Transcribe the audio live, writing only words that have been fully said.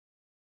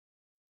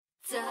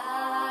残酷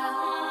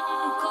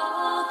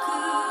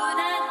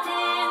な天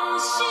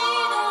使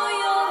の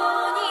よ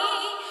うに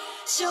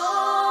少年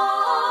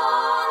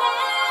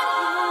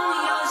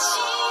よ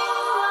神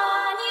話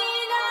に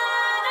な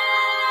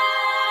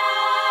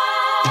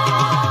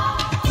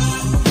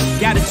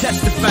れ Gotta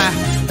testify,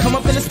 come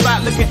up in the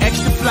spot looking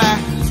extra fly.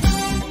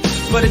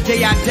 For the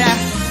day I die,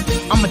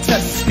 I'ma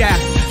touch the sky.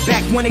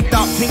 Back when they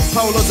thought pink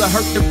polos would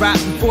hurt the rock.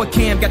 Before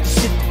Cam got the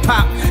shit to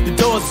pop, the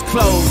doors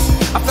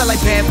closed. I felt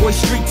like bad boy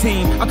street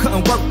team, I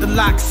couldn't work the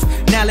locks.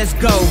 Now let's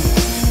go,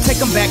 take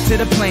them back to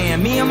the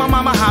plan. Me and my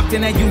mama hopped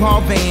in that U-Haul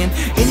van.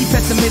 Any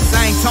pessimists,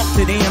 I ain't talk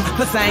to them.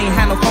 Plus I ain't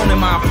had no phone in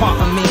my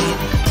apartment.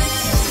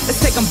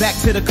 Let's take them back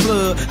to the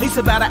club. At least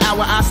about an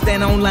hour I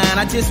stand online.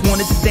 I just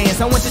wanted to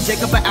dance. I went to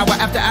Jacob an hour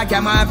after I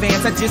got my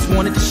advance. I just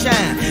wanted to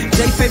shine.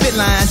 Jay's favorite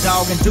line,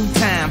 dog, in due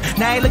time.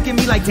 Now he look at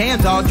me like, damn,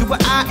 dog, you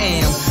what I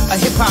am. A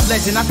hip-hop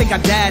legend. I think I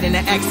died in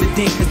an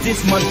accident, cause this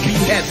must be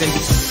heaven.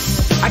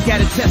 I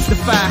gotta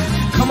testify.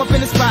 Come up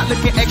in the spot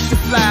looking extra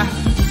fly.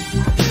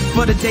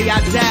 For the day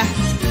I die,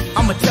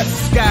 I'ma touch the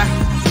sky.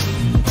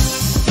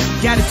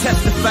 Gotta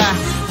testify.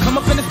 Come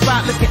up in the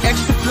spot looking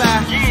extra fly.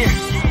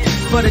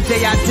 For the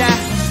day I die,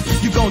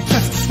 you gon'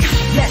 touch the sky.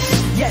 Yes,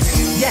 yes,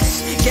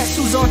 yes, guess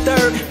who's on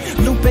third?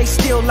 Lupe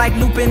still like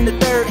Lupe in the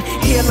third.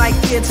 Here like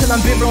here till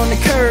I'm bitter on the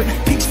curb.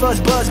 Peach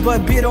fuzz buzz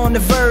but bitter on the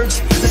verge.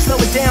 Let's slow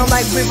it down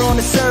like river on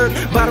the serve.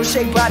 Bottle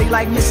shaped body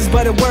like Mrs.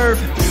 Butterworth.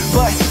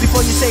 But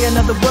before you say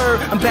another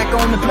word, I'm back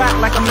on the block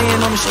like I'm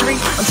laying on the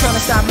street. I'm trying to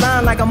stop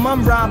lying like I'm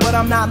Rob, but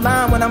I'm not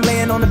lying when I'm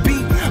laying on the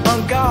beat.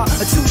 On guard,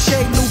 a touche,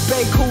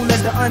 Lupe, cool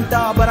as the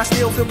unthaw, but I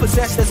still feel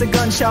possessed as a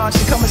gun charge.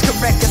 And come as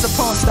correct as a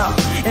pawn star.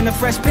 And a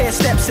fresh pair of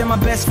steps in my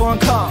best foreign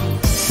car.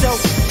 So,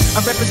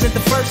 I represent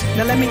the first,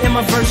 now let me end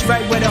my verse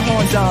right where the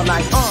horns are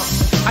like,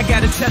 I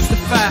gotta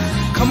testify,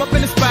 come up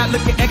in the spot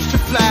looking extra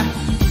fly.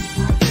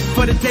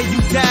 For the day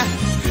you die,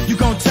 you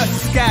gon' touch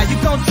the sky. You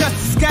gon' touch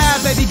the sky,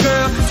 baby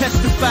girl,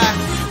 testify.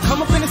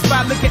 Come up in the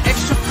spot looking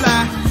extra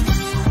fly.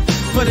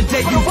 For the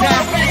day you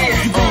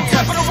die, you gon'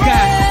 touch the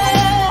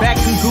sky. Back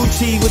in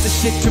Gucci with the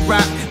shit to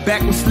rock.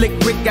 Back when Slick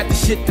Rick got the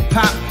shit to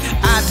pop.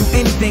 I'd do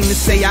anything to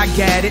say I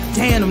got it.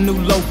 Damn, them new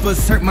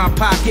loafers hurt my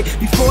pocket.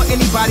 Before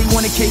anybody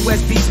wanted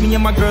K-West beats, me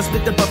and my girl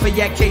split the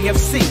buffet at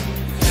KFC.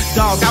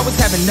 Dog, I was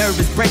having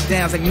nervous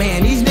breakdowns like,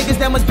 man, these niggas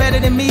that much better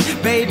than me.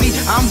 Baby,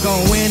 I'm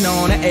going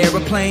on an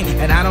aeroplane,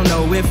 and I don't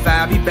know if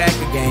I'll be back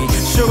again.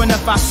 Sure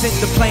enough, I sent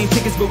the plane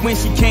tickets, but when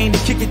she came to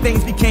kick it,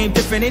 things became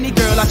different. Any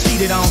girl I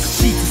cheated on,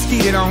 she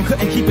skeeted on.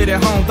 Couldn't keep it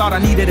at home, thought I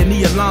needed a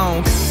knee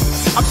alone.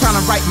 I'm trying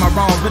to right my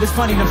wrongs, but it's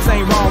funny them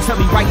same wrongs help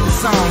me write the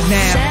song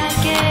now. だ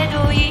け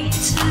どい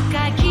つ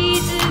か気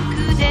づ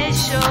くで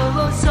しょ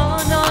うそ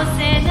の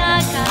背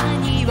中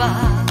には